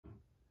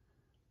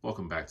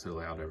Welcome back to the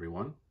layout,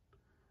 everyone.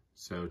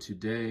 So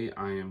today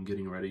I am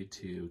getting ready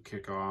to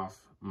kick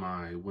off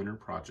my winter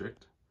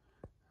project,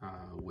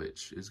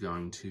 which is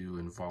going to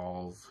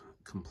involve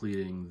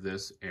completing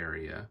this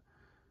area.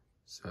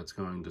 So it's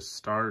going to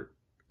start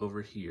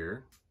over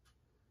here.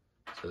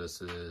 So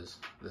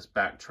this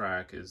back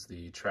track is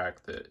the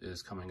track that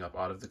is coming up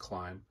out of the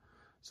climb.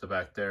 So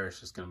back there it's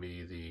just going to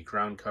be the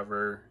ground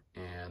cover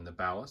and the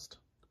ballast.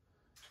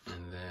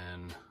 And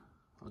then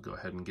I'll go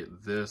ahead and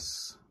get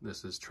this.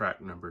 This is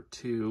track number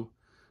 2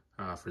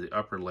 for the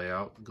upper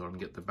layout. Go and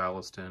get the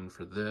ballast in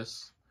for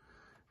this.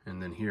 And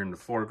then here in the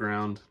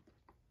foreground,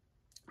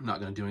 I'm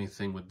not going to do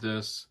anything with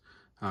this.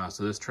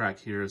 So this track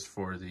here is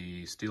for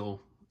the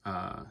steel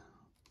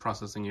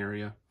processing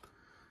area.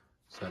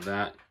 So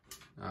that,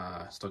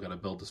 still got to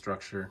build the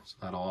structure. So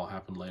that'll all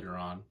happen later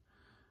on.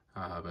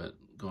 But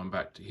going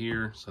back to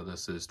here, so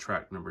this is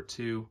track number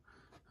 2.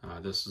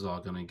 This is all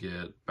going to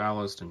get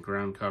ballast and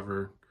ground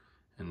cover.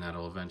 And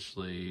that'll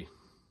eventually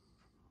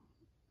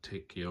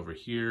take you over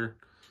here.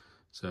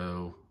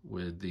 So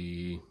with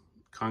the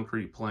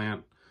concrete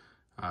plant,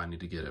 I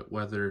need to get it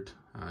weathered,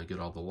 get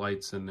all the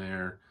lights in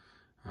there,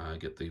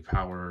 get the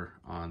power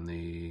on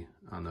the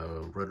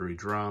rotary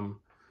drum,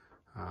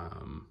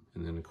 and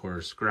then of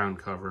course ground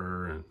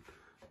cover and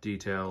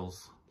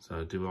details.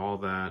 So do all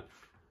that,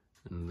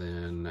 and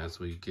then as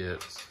we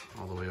get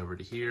all the way over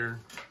to here,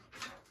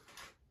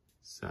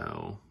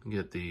 so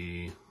get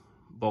the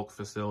bulk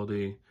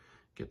facility.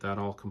 Get that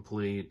all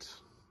complete.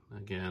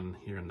 Again,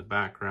 here in the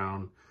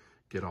background,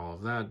 get all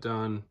of that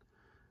done.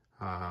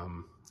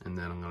 And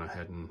then I'm going to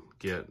head and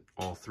get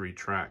all 3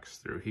 tracks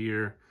through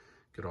here,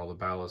 get all the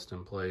ballast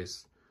in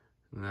place,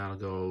 and that'll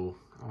go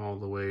all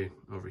the way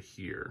over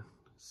here.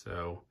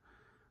 So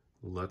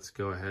let's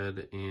go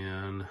ahead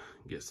and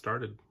get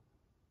started.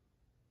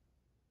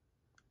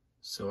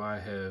 So I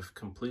have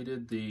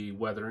completed the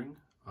weathering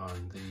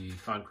on the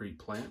concrete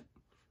plant.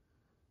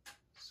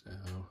 So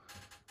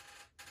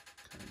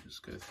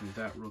just go through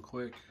that real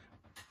quick.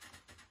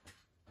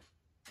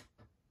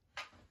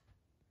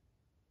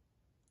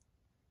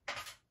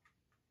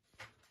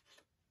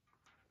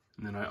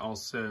 And then I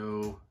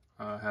also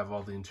have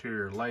all the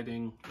interior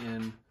lighting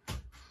in.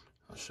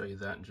 I'll show you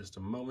that in just a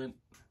moment.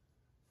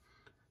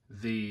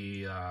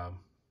 When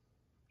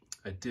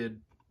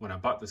I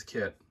bought this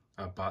kit,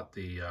 I bought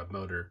the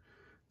motor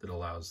that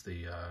allows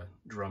the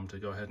drum to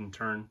go ahead and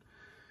turn.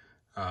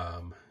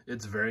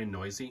 It's very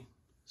noisy,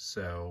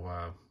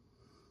 so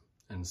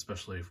and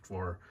especially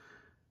for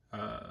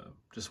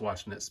just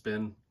watching it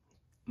spin,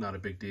 not a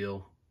big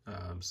deal.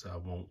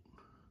 So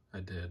I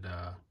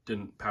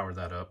didn't power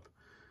that up,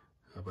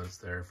 but it's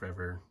there if I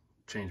ever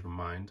change my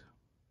mind.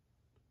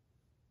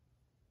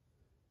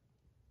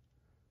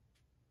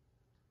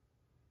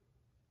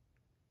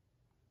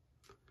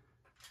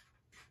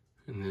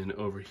 And then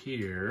over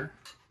here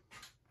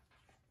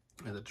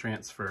at the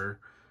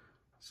transfer,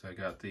 so I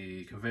got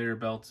the conveyor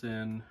belts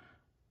in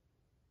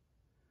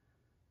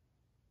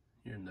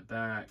here in the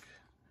back,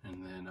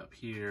 and then up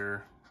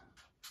here,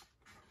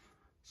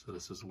 so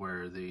this is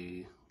where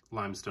the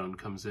limestone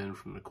comes in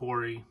from the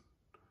quarry.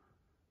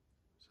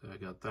 So I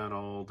got that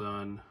all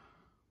done.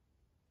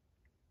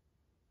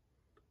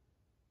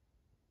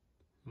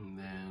 And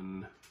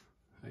then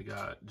I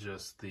got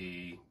just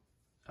the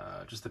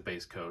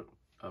base coat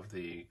of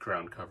the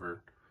ground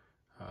cover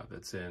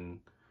that's in.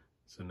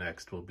 So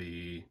next we'll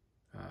be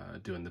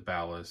doing the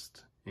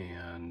ballast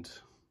and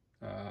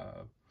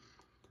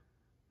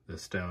the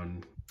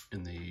stone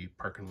in the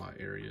parking lot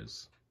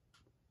areas.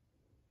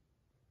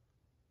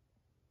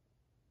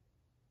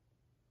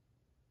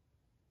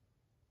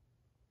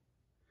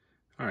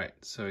 All right,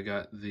 so I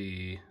got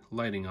the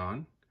lighting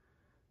on.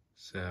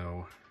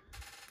 So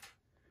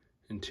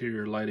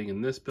interior lighting in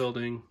this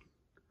building,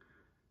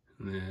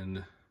 and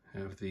then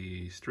have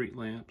the street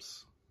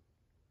lamps,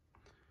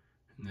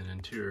 and then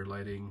interior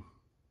lighting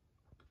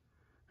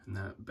in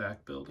that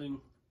back building.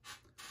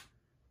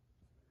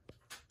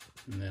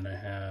 And then I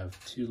have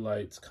 2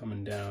 lights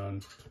coming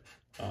down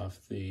off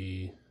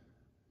the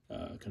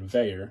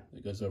conveyor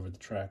that goes over the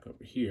track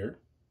over here.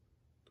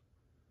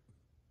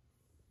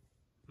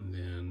 And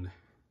then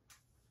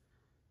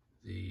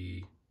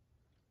the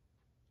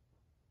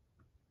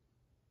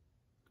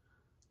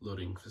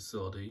loading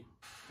facility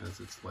has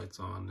its lights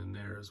on in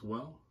there as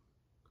well.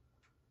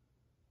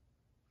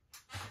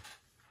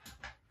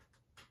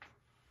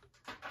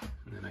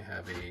 And then I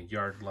have a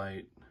yard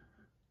light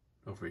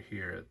over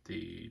here at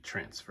the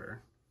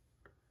transfer.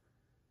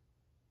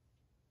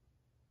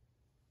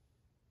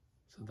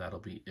 So that'll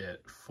be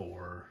it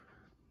for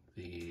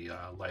the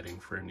lighting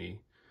for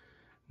any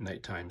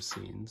nighttime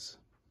scenes.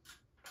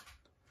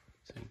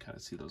 So you can kind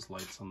of see those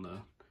lights on the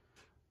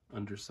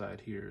underside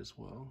here as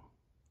well.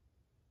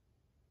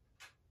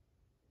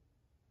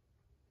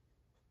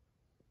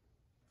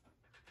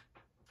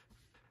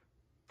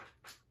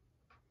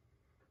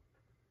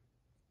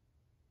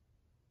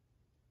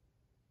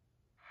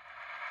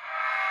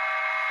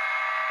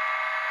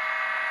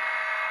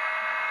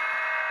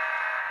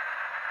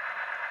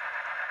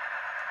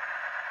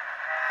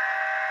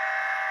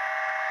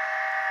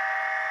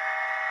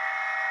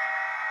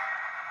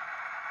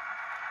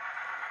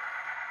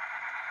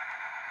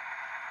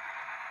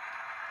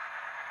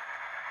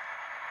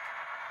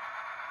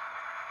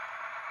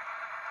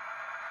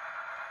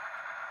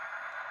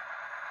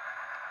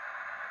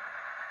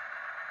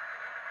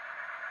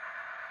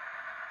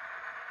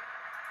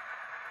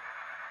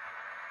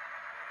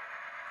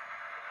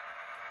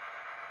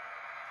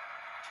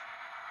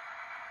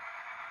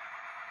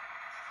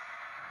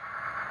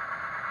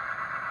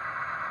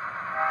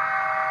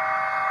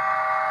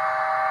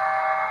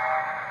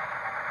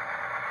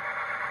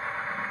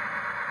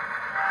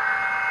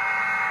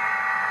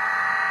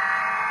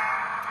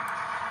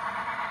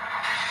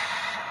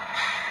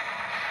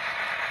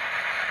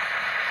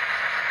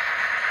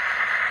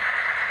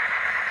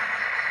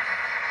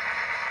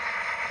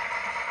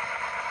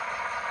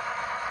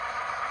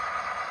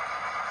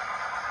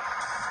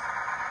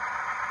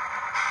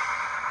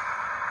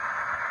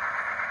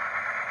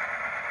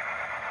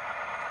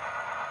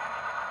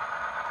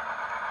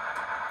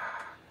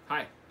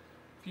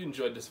 If you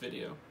enjoyed this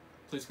video,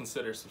 please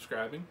consider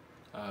subscribing.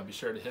 Be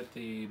sure to hit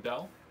the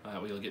bell.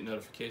 That way you'll get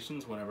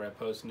notifications whenever I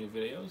post new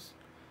videos.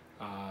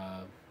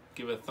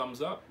 Give it a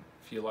thumbs up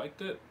if you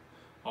liked it.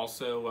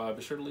 Also,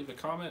 be sure to leave a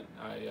comment.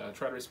 I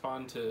try to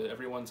respond to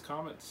everyone's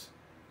comments.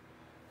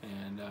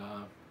 And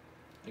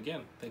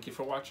again, thank you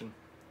for watching.